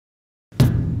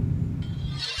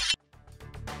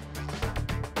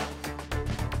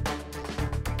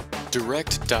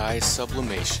Direct dye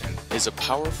sublimation is a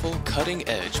powerful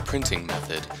cutting-edge printing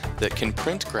method that can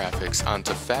print graphics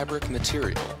onto fabric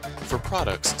material for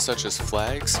products such as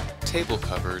flags, table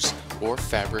covers, or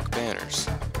fabric banners.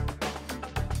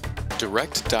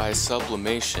 Direct dye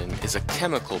sublimation is a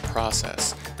chemical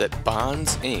process that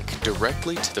bonds ink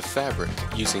directly to the fabric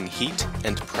using heat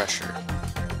and pressure.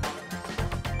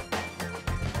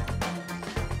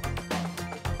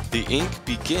 The ink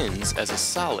begins as a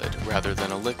solid rather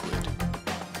than a liquid.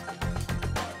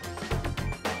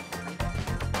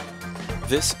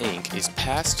 This ink is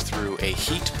passed through a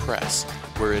heat press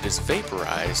where it is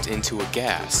vaporized into a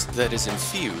gas that is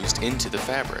infused into the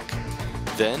fabric,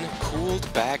 then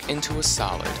cooled back into a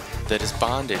solid that is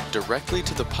bonded directly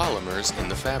to the polymers in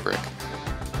the fabric.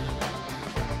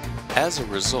 As a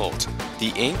result,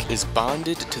 the ink is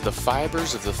bonded to the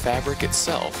fibers of the fabric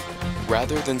itself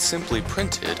rather than simply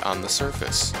printed on the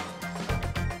surface.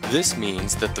 This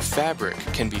means that the fabric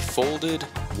can be folded,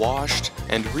 washed,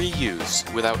 and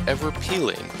reused without ever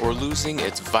peeling or losing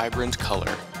its vibrant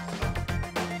color.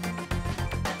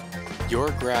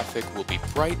 Your graphic will be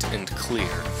bright and clear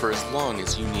for as long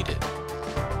as you need it.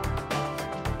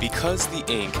 Because the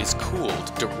ink is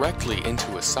cooled directly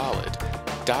into a solid,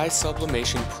 dye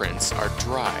sublimation prints are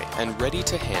dry and ready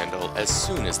to handle as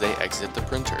soon as they exit the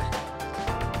printer.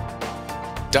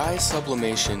 Dye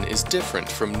sublimation is different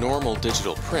from normal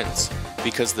digital prints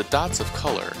because the dots of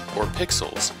color, or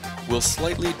pixels, will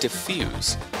slightly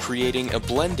diffuse, creating a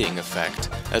blending effect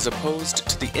as opposed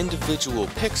to the individual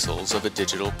pixels of a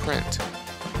digital print.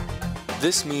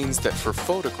 This means that for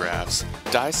photographs,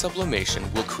 dye sublimation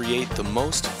will create the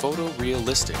most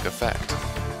photorealistic effect.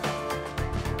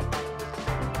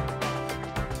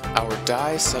 Our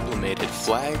dye sublimated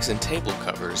flags and table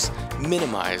covers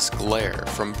minimize glare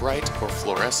from bright or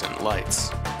fluorescent lights.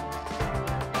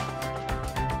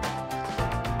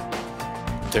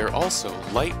 They're also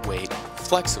lightweight,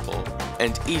 flexible,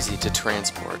 and easy to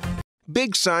transport.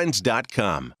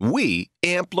 BigSigns.com. We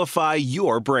amplify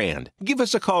your brand. Give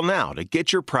us a call now to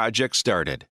get your project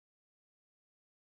started.